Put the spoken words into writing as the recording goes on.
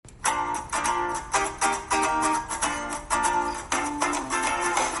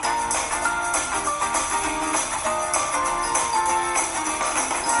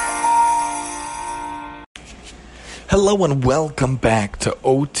Hello and welcome back to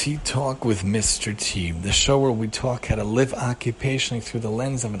OT Talk with Mr. T, the show where we talk how to live occupationally through the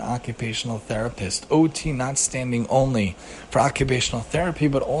lens of an occupational therapist. OT not standing only for occupational therapy,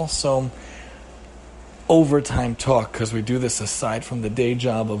 but also overtime talk, because we do this aside from the day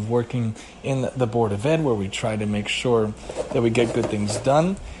job of working in the Board of Ed, where we try to make sure that we get good things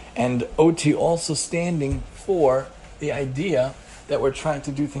done. And OT also standing for the idea that we're trying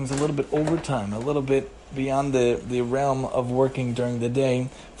to do things a little bit overtime, a little bit beyond the realm of working during the day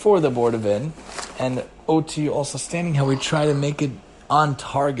for the Board of Ed. And OT also standing how we try to make it on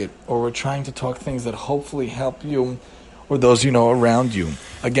target, or we're trying to talk things that hopefully help you or those you know around you.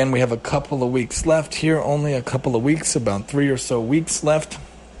 Again, we have a couple of weeks left here, only a couple of weeks, about 3 or so weeks left.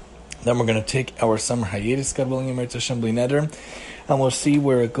 Then we're going to take our summer hiatus, God willing, and we'll see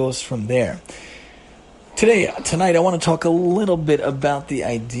where it goes from there. Tonight, I want to talk a little bit about the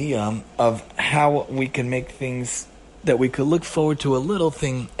idea of how we can make things that we could look forward to a little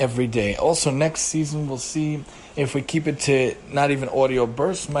thing every day. Also, next season, we'll see if we keep it to not even audio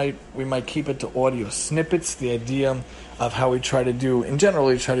bursts. We might keep it to audio snippets. The idea of how we try to do, in general,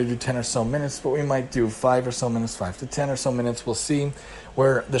 we try to do 10 or so minutes, but we might do 5 or so minutes, 5 to 10 or so minutes. We'll see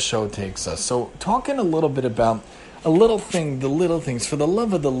where the show takes us. So, talking a little bit about a little thing, the little things, for the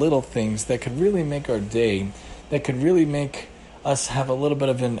love of the little things that could really make our day, that could really make us have a little bit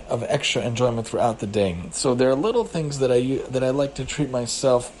of extra enjoyment throughout the day. So there are little things that I like to treat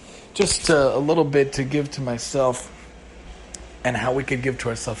myself, just a little bit to give to myself, and how we could give to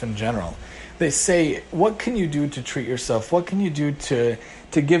ourselves in general. They say, what can you do to treat yourself? What can you do to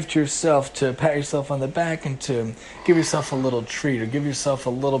give to yourself, to pat yourself on the back, and to give yourself a little treat, or give yourself a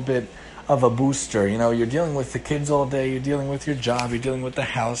little bit of a booster? You know, you're dealing with the kids all day, you're dealing with your job, you're dealing with the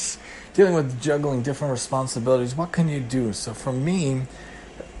house, dealing with juggling different responsibilities. What can you do? So for me,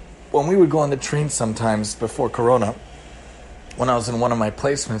 when we would go on the train sometimes before Corona, when I was in one of my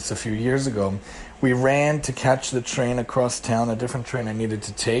placements a few years ago, we ran to catch the train across town, a different train I needed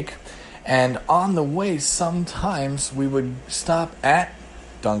to take. And on the way, sometimes we would stop at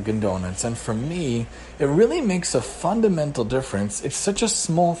Dunkin' Donuts. And for me, it really makes a fundamental difference. It's such a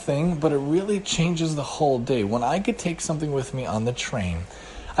small thing, but it really changes the whole day. When I could take something with me on the train,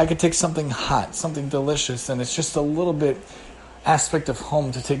 I could take something hot, something delicious, and it's just a little bit aspect of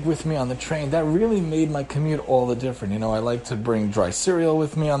home to take with me on the train. That really made my commute all the different. You know, I like to bring dry cereal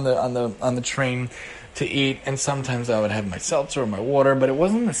with me on the train to eat, and sometimes I would have my seltzer or my water, but it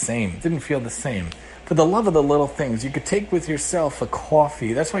wasn't the same. It didn't feel the same. For the love of the little things, you could take with yourself a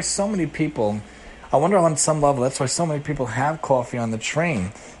coffee. That's why so many people, I wonder on some level, that's why so many people have coffee on the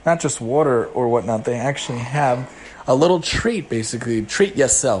train. Not just water or whatnot. They actually have a little treat, basically. Treat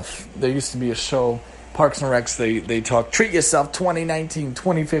yourself. There used to be a show, Parks and Recs, they talk, treat yourself 2019,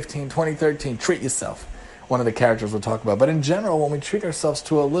 2015, 2013, treat yourself. One of the characters will talk about. But in general, when we treat ourselves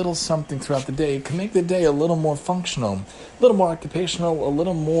to a little something throughout the day, it can make the day a little more functional, a little more occupational, a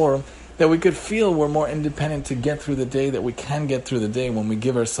little more that we could feel we're more independent to get through the day, that we can get through the day when we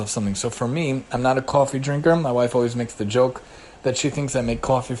give ourselves something. So for me, I'm not a coffee drinker. My wife always makes the joke that she thinks I make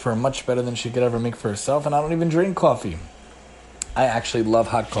coffee for her much better than she could ever make for herself, and I don't even drink coffee. I actually love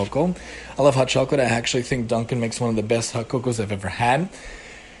hot cocoa. I love hot chocolate. I actually think Dunkin' makes one of the best hot cocos I've ever had.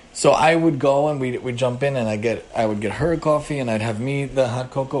 So I would go and we'd jump in, and I would get her a coffee, and I'd have me the hot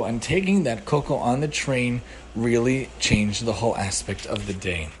cocoa. And taking that cocoa on the train really changed the whole aspect of the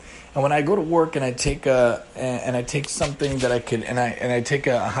day. And when I go to work and I take something that I could, and I take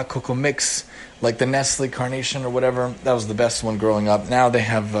a hot cocoa mix, like the Nestle Carnation or whatever, that was the best one growing up. Now they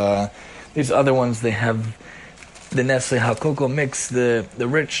have these other ones. They have the Nestle hot cocoa mix, the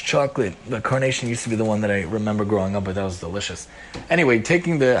rich chocolate. The Carnation used to be the one that I remember growing up with. That was delicious. Anyway,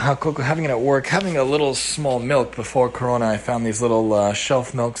 taking the hot cocoa, having it at work, having a little small milk before Corona. I found these little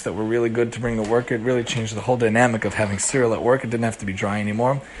shelf milks that were really good to bring to work. It really changed the whole dynamic of having cereal at work. It didn't have to be dry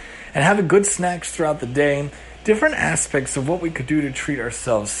anymore. And having good snacks throughout the day, different aspects of what we could do to treat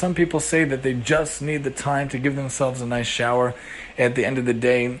ourselves. Some people say that they just need the time to give themselves a nice shower at the end of the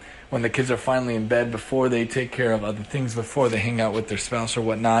day when the kids are finally in bed, before they take care of other things, before they hang out with their spouse or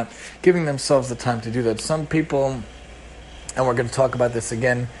whatnot, giving themselves the time to do that. Some people, and we're going to talk about this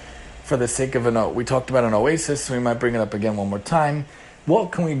again for the sake of we talked about an oasis, so we might bring it up again one more time.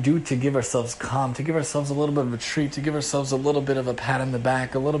 What can we do to give ourselves calm, to give ourselves a little bit of a treat, to give ourselves a little bit of a pat on the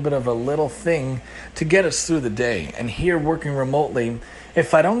back, a little bit of a little thing to get us through the day? And here, working remotely,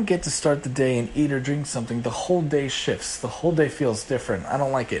 if I don't get to start the day and eat or drink something, the whole day shifts. The whole day feels different. I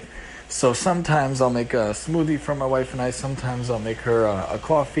don't like it. So sometimes I'll make a smoothie for my wife and I. Sometimes I'll make her a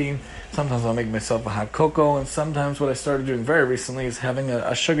coffee. Sometimes I'll make myself a hot cocoa. And sometimes what I started doing very recently is having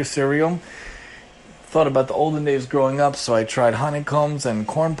a sugar cereal thought about the olden days growing up, so I tried honeycombs and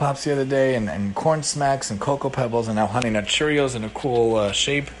corn pops the other day, and corn smacks and cocoa pebbles, and now honey nut Cheerios in a cool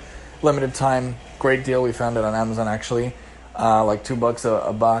shape. Limited time, great deal. We found it on Amazon actually, like $2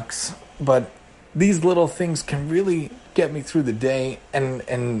 a box. But these little things can really get me through the day,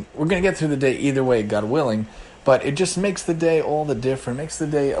 and we're gonna get through the day either way, God willing. But it just makes the day all the different, makes the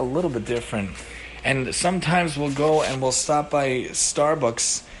day a little bit different. And sometimes we'll go and we'll stop by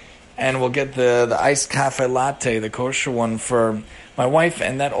Starbucks and we'll get the iced cafe latte, the kosher one for my wife,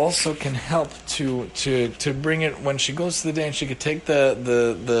 and that also can help to bring it when she goes to the day, and she could take the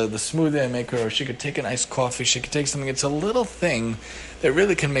smoothie I make her, or she could take an iced coffee, she could take something. It's a little thing that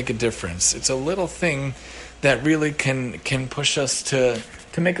really can make a difference. It's a little thing that really can push us to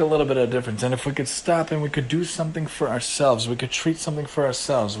make a little bit of a difference. And if we could stop and we could do something for ourselves, we could treat something for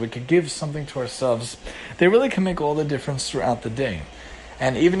ourselves, we could give something to ourselves, they really can make all the difference throughout the day.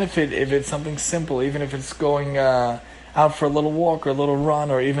 And even if it's something simple, even if it's going out for a little walk or a little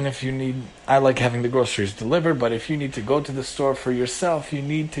run, or even if you need, I like having the groceries delivered, but if you need to go to the store for yourself, you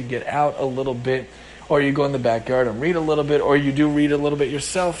need to get out a little bit, or you go in the backyard and read a little bit, or you do read a little bit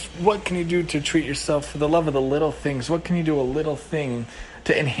yourself. What can you do to treat yourself for the love of the little things? What can you do a little thing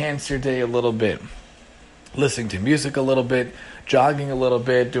to enhance your day a little bit? Listening to music a little bit, jogging a little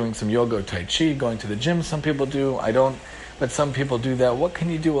bit, doing some yoga or tai chi, going to the gym. Some people do. I don't, but some people do that. What can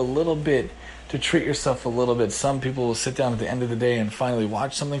you do a little bit to treat yourself a little bit? Some people will sit down at the end of the day and finally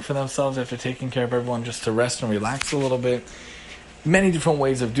watch something for themselves after taking care of everyone, just to rest and relax a little bit. Many different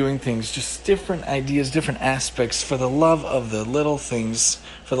ways of doing things, just different ideas, different aspects for the love of the little things,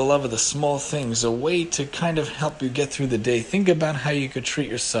 for the love of the small things, a way to kind of help you get through the day. Think about how you could treat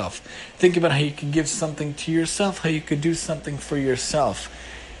yourself. Think about how you could give something to yourself, how you could do something for yourself.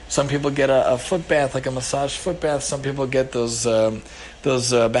 Some people get a foot bath, like a massage foot bath. Some people get those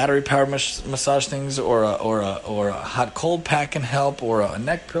battery-powered massage things, or a hot cold pack can help, or a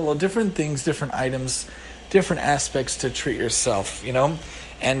neck pillow. Different things, different items, different aspects to treat yourself,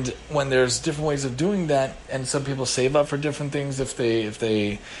 And when there's different ways of doing that, and some people save up for different things if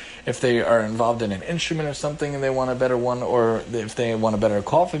they are involved in an instrument or something and they want a better one, or if they want a better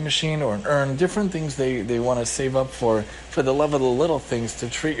coffee machine or an urn, different things they want to save up for the love of the little things to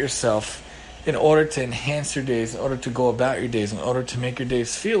treat yourself, in order to enhance your days, in order to go about your days, in order to make your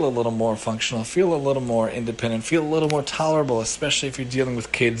days feel a little more functional, feel a little more independent, feel a little more tolerable, especially if you're dealing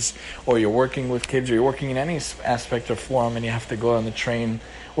with kids, or you're working with kids, or you're working in any aspect or form and you have to go on the train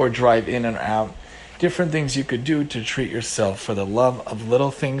or drive in and out. Different things you could do to treat yourself for the love of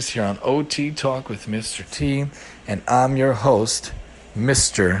little things here on OT Talk with Mr. T. And I'm your host,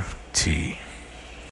 Mr. T.